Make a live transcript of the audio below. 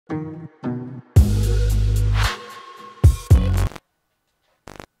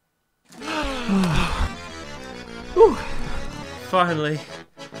Finally,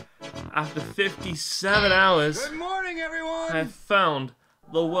 after 57 hours, Good morning, everyone! I have found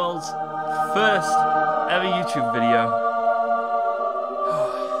the world's first ever YouTube video.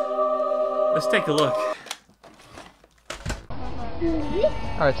 Let's take a look.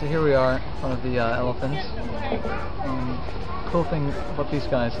 Alright, so here we are in front of the elephants. Cool thing about these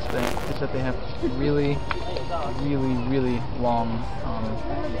guys is that they have really long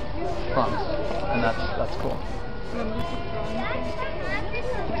fronts, and that's cool.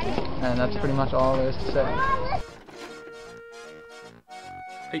 And that's pretty much all there is to say.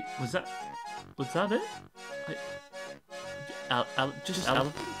 Hey, was that it?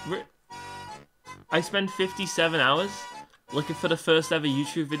 I spent 57 hours looking for the first ever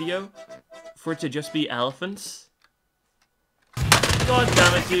YouTube video for it to just be elephants. God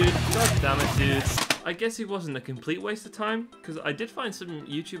damn it, dude. God damn it, dude. I guess it wasn't a complete waste of time, because I did find some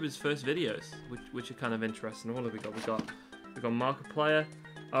YouTubers' first videos, which are kind of interesting. What have we got? We got Markiplier.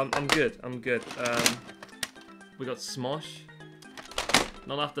 I'm good. We got Smosh.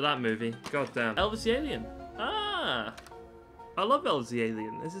 Not after that movie. God damn. ElvisTheAlien. Ah! I love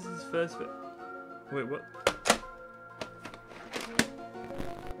ElvisTheAlien. This is his first video. Wait, what?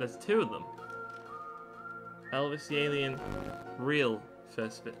 There's two of them. ElvisTheAlien, real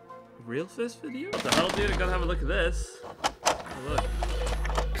first video. Real first video? What the hell, dude? I gotta have a look at this. Look.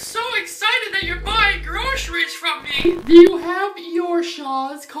 I'm so excited that you're buying groceries from me! Do you have your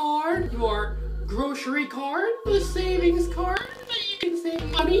Shaw's card? Your grocery card? The savings card? That you can save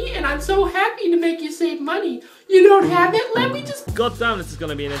money? And I'm so happy to make you save money. You don't have it? Let me just... God damn, this is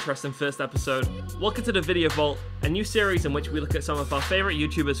gonna be an interesting first episode. Welcome to the Video Vault, a new series in which we look at some of our favorite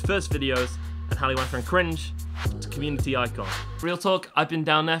YouTubers' first videos and how they went from cringe to community icon. Real talk, I've been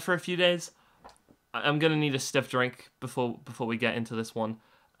down there for a few days. I'm gonna need a stiff drink before we get into this one.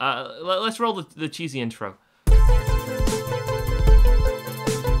 Let's roll the cheesy intro.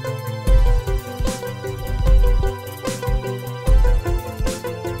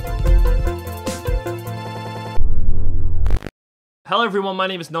 Hello everyone, my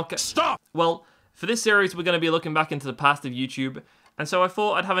name is Knockout. Stop! Well, for this series we're going to be looking back into the past of YouTube, and so I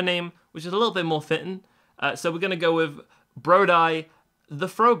thought I'd have a name which is a little bit more fitting. So we're going to go with Brody, the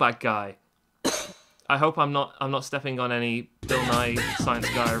Throwback Guy. I hope I'm not stepping on any Bill Nye Science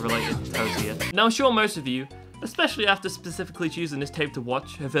Guy related toes here. Now I'm sure most of you, especially after specifically choosing this tape to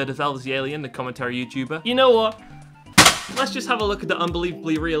watch, have heard of ElvisTheAlien, the commentary YouTuber. You know what? Let's just have a look at the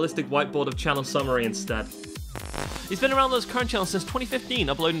unbelievably realistic whiteboard of channel summary instead. He's been around on his current channel since 2015,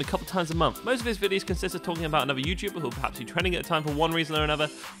 uploading a couple times a month. Most of his videos consist of talking about another YouTuber who will perhaps be trending at the time for one reason or another,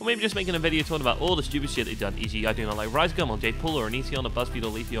 or maybe just making a video talking about all the stupid shit they've done, e.g. I do not like Rise Gum, or Jay Pool, or Anisi on a BuzzFeed, or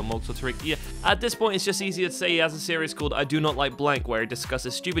Leafy, or Mogs, or Tariq. Yeah, at this point it's just easier to say he has a series called I Do Not Like Blank, where he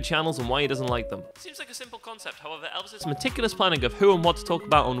discusses stupid channels and why he doesn't like them. Seems like a simple concept, however, Elvis's meticulous planning of who and what to talk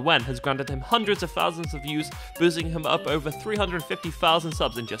about and when has granted him hundreds of thousands of views, boosting him up over 350,000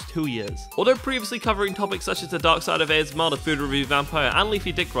 subs in just 2 years. Although previously covering topics such as the dark side of ASMR, the food review vampire, and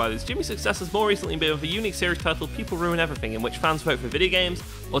Leafy Dick Riders, Jimmy's success has more recently been with a unique series titled People Ruin Everything, in which fans vote for video games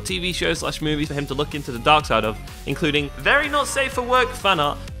or TV shows / movies for him to look into the dark side of, including very not safe for work fan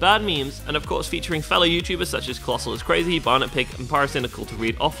art, bad memes, and of course featuring fellow YouTubers such as Colossal is Crazy, Barnet Pig, and Pyrocynical to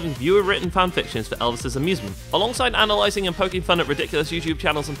read often viewer-written fanfictions for Elvis's amusement. Alongside analysing and poking fun at ridiculous YouTube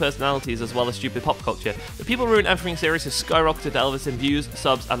channels and personalities as well as stupid pop culture, the People Ruin Everything series has skyrocketed Elvis in views,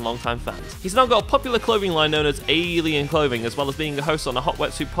 subs, and long-time fans. He's now got a popular clothing line known as Alien Clothing, as well as being a host on a Hot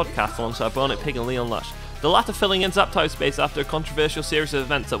Wet Soup podcast alongside Barnet Pig and Leon Lush, the latter filling in Zap Type space after a controversial series of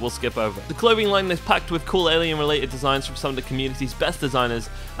events that we'll skip over. The clothing line is packed with cool alien-related designs from some of the community's best designers,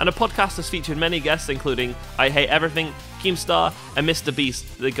 and the podcast has featured many guests including I Hate Everything, Keemstar, and Mr.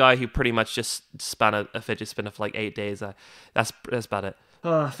 Beast, the guy who pretty much just span a fidget spinner for like 8 days. That's about it.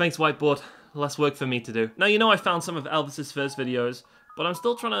 Thanks, whiteboard. Less work for me to do. Now, you know I found some of Elvis's first videos, but I'm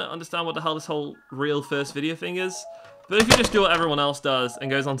still trying to understand what the hell this whole real first video thing is. But if you just do what everyone else does and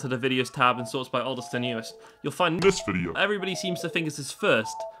goes onto the videos tab and sorts by oldest to newest, you'll find this video everybody seems to think is his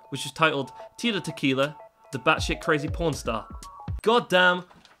first, which is titled Tila Tequila, the batshit crazy porn star. God damn,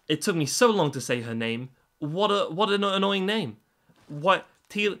 it took me so long to say her name. What an annoying name. What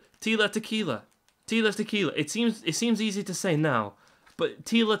Tila Tequila. Tila Tequila. It seems easy to say now, but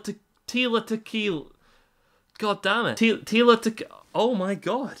Tila Tequila. God damn it. Tila Tequila. Oh my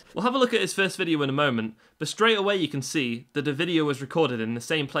god. We'll have a look at his first video in a moment, but straight away you can see that the video was recorded in the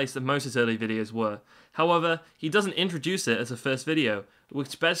same place that most of his early videos were. However, he doesn't introduce it as a first video,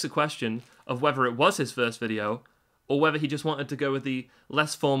 which begs the question of whether it was his first video, or whether he just wanted to go with the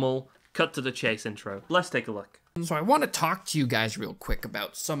less formal, cut to the chase intro. Let's take a look. So I want to talk to you guys real quick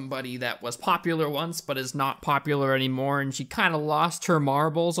about somebody that was popular once but is not popular anymore, and she kind of lost her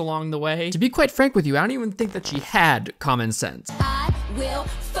marbles along the way. To be quite frank with you, I don't even think that she had common sense. I will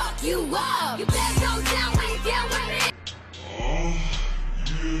fuck you up. You better go down when you get with it.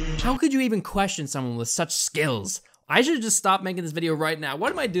 How could you even question someone with such skills? I should just stop making this video right now.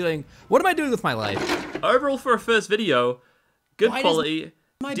 What am I doing? What am I doing with my life? Overall, for a first video, good Why quality,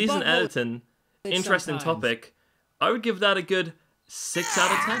 my decent butthole editing, interesting sometimes? topic. I would give that a good 6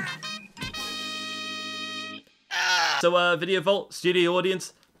 out of 10. So, Video Vault, studio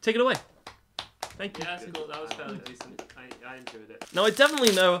audience, take it away. Thank you. Yeah, that's cool. That was fairly decent. I enjoyed it. Now, I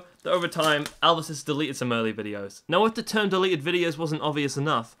definitely know that over time, Elvis has deleted some early videos. Now, if the term deleted videos wasn't obvious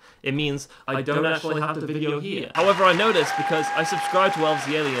enough, it means I don't actually have the video here. However, I noticed because I subscribed to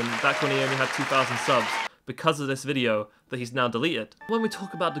ElvisTheAlien back when he only had 2,000 subs, because of this video that he's now deleted. When we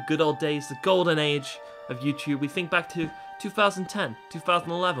talk about the good old days, the golden age of YouTube, we think back to 2010,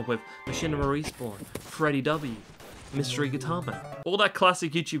 2011 with Machinima Respawn, Freddy W, Mystery Guitar Man, all that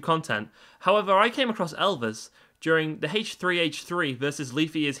classic YouTube content. However, I came across Elvis during the H3H3 versus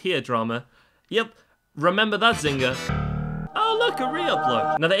Leafy is Here drama. Yep, remember that zinger? Oh look, a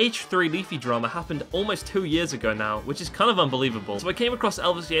re-upload. Now the H3 Leafy drama happened almost 2 years ago now, which is kind of unbelievable. So I came across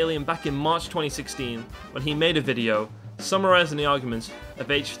ElvisTheAlien back in March 2016 when he made a video summarizing the arguments of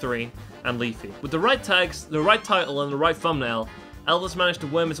H3 and Leafy. With the right tags, the right title, and the right thumbnail, Elvis managed to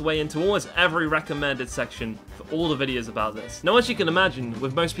worm his way into almost every recommended section for all the videos about this. Now, as you can imagine,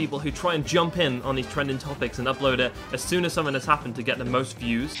 with most people who try and jump in on these trending topics and upload it as soon as something has happened to get the most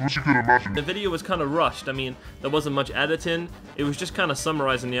views, the video was kind of rushed. I mean, there wasn't much editing, it was just kind of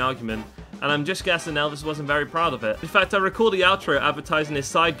summarizing the argument, and I'm just guessing Elvis wasn't very proud of it. In fact, I recall the outro advertising his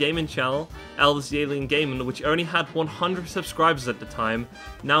side gaming channel, ElvisTheAlien Gaming, which only had 100 subscribers at the time,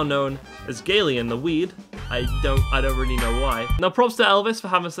 now known as Galien the Weed. I don't really know why. Now, props to Elvis for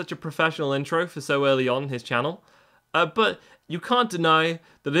having such a professional intro for so early on in his channel. But you can't deny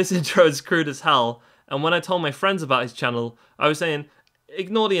that this intro is crude as hell, and when I told my friends about his channel, I was saying,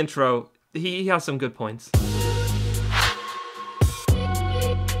 ignore the intro, he has some good points.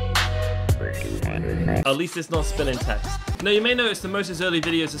 At least it's not spinning text. Now, you may notice that most of his early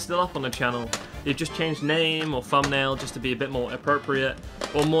videos are still up on the channel. They've just changed name or thumbnail just to be a bit more appropriate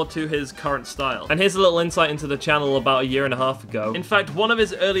or more to his current style. And here's a little insight into the channel about a year and a half ago. In fact, one of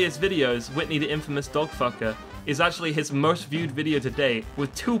his earliest videos, Whitney the Infamous Dog Fucker, is actually his most viewed video to date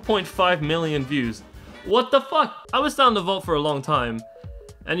with 2.5 million views. What the fuck? I was down the vault for a long time,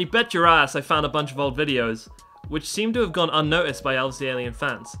 and you bet your ass I found a bunch of old videos, which seem to have gone unnoticed by ElvisTheAlien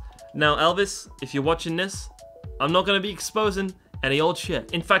fans. Now, Elvis, if you're watching this, I'm not going to be exposing any old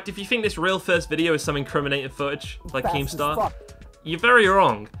shit. In fact, if you think this real first video is some incriminating footage, like Keemstar, you're very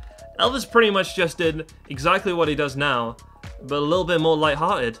wrong. Elvis pretty much just did exactly what he does now, but a little bit more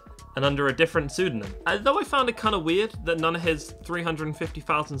lighthearted and under a different pseudonym. Though I found it kind of weird that none of his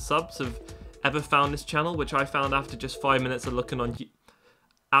 350,000 subs have ever found this channel, which I found after just 5 minutes of looking on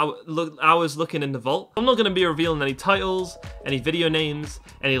hours looking in the vault. I'm not going to be revealing any titles, any video names,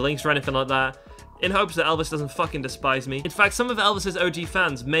 any links or anything like that, in hopes that Elvis doesn't fucking despise me. In fact, some of Elvis's OG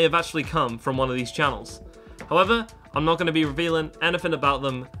fans may have actually come from one of these channels. However, I'm not going to be revealing anything about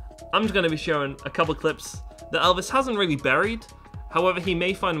them. I'm just going to be showing a couple clips that Elvis hasn't really buried. However, he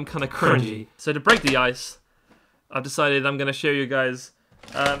may find them kind of cringy. So to break the ice, I've decided I'm going to show you guys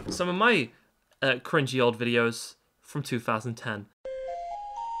some of my cringy old videos from 2010.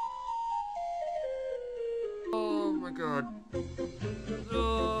 Oh my god.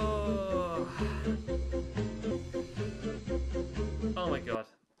 Oh my god.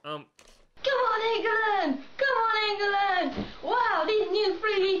 Come on, England! Come on, England! Wow, these new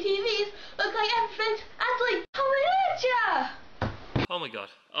 3D TVs look like everything's actually coming at ya! Oh my god.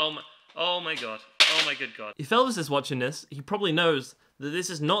 Oh my god. Oh my good god. If Elvis is watching this, he probably knows that this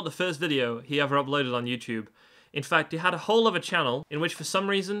is not the first video he ever uploaded on YouTube. In fact, he had a whole other channel in which for some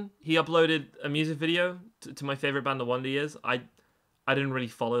reason he uploaded a music video to my favorite band, The Wonder Years. I didn't really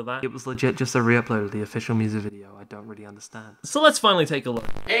follow that. It was legit just a re-upload of the official music video. I don't really understand. So let's finally take a look.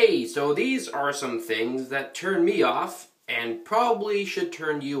 Hey, so these are some things that turn me off and probably should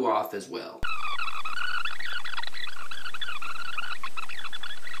turn you off as well.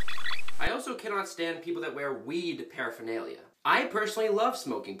 I also cannot stand people that wear weed paraphernalia. I personally love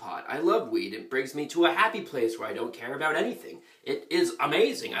smoking pot. I love weed. It brings me to a happy place where I don't care about anything. It is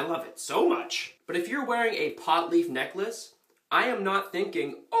amazing. I love it so much. But if you're wearing a pot leaf necklace, I am not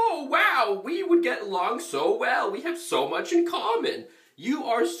thinking, oh wow, we would get along so well. We have so much in common. You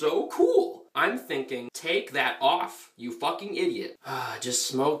are so cool. I'm thinking, take that off, you fucking idiot. Just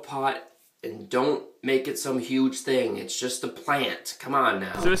smoke pot and don't make it some huge thing. It's just a plant. Come on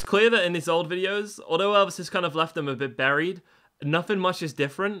now. So it's clear that in his old videos, although Elvis has kind of left them a bit buried, nothing much is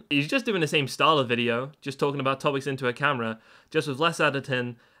different. He's just doing the same style of video, just talking about topics into a camera, just with less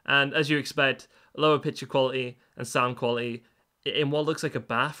editing, and as you expect, lower picture quality and sound quality in what looks like a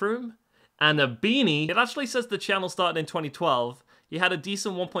bathroom. And a beanie. It actually says the channel started in 2012. He had a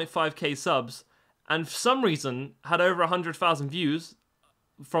decent 1.5k subs, and for some reason had over 100,000 views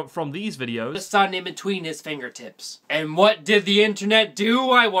from these videos. The sun in between his fingertips. And what did the internet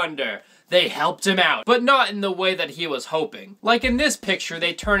do, I wonder? They helped him out, but not in the way that he was hoping. Like in this picture,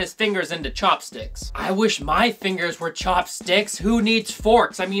 they turn his fingers into chopsticks. I wish my fingers were chopsticks. Who needs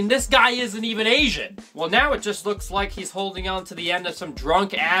forks? I mean, this guy isn't even Asian. Well, now it just looks like he's holding on to the end of some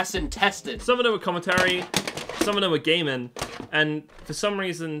drunk ass intestine. Some of them were commentary, some of them were gaming, and for some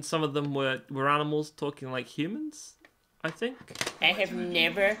reason, some of them were animals talking like humans, I think. I have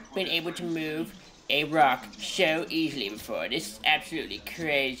never been able to move a rock so easily before. This is absolutely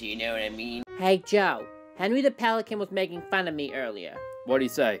crazy, you know what I mean? Hey Joe, Henry the Pelican was making fun of me earlier. What'd he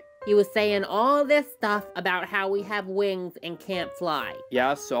say? He was saying all this stuff about how we have wings and can't fly.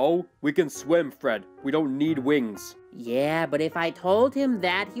 Yeah, so? We can swim, Fred. We don't need wings. Yeah, but if I told him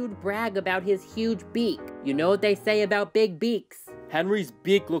that, he would brag about his huge beak. You know what they say about big beaks? Henry's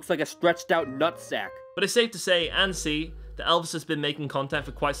beak looks like a stretched out nutsack. But it's safe to say and see that Elvis has been making content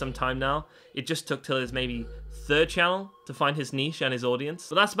for quite some time now. It just took till his maybe third channel to find his niche and his audience.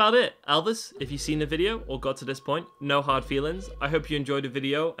 But that's about it. Elvis, if you've seen the video or got to this point, no hard feelings. I hope you enjoyed the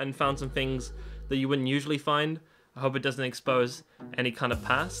video and found some things that you wouldn't usually find. I hope it doesn't expose any kind of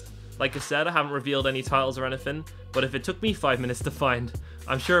past. Like I said, I haven't revealed any titles or anything, but if it took me 5 minutes to find,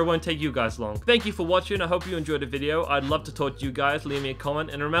 I'm sure it won't take you guys long. Thank you for watching. I hope you enjoyed the video. I'd love to talk to you guys. Leave me a comment,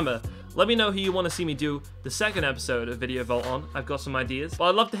 and remember, let me know who you want to see me do the second episode of Video Vault on. I've got some ideas. But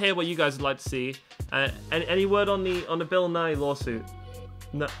I'd love to hear what you guys would like to see. And any word on the Bill Nye lawsuit?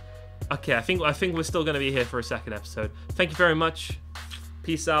 No. Okay, I think we're still going to be here for a second episode. Thank you very much.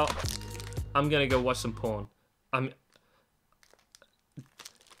 Peace out. I'm going to go watch some porn.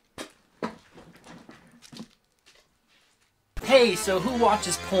 Hey, so who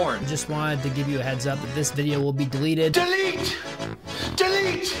watches porn? Just wanted to give you a heads up that this video will be deleted. Delete!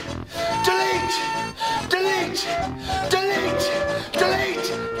 Delete! Delete! Delete! Delete! Delete!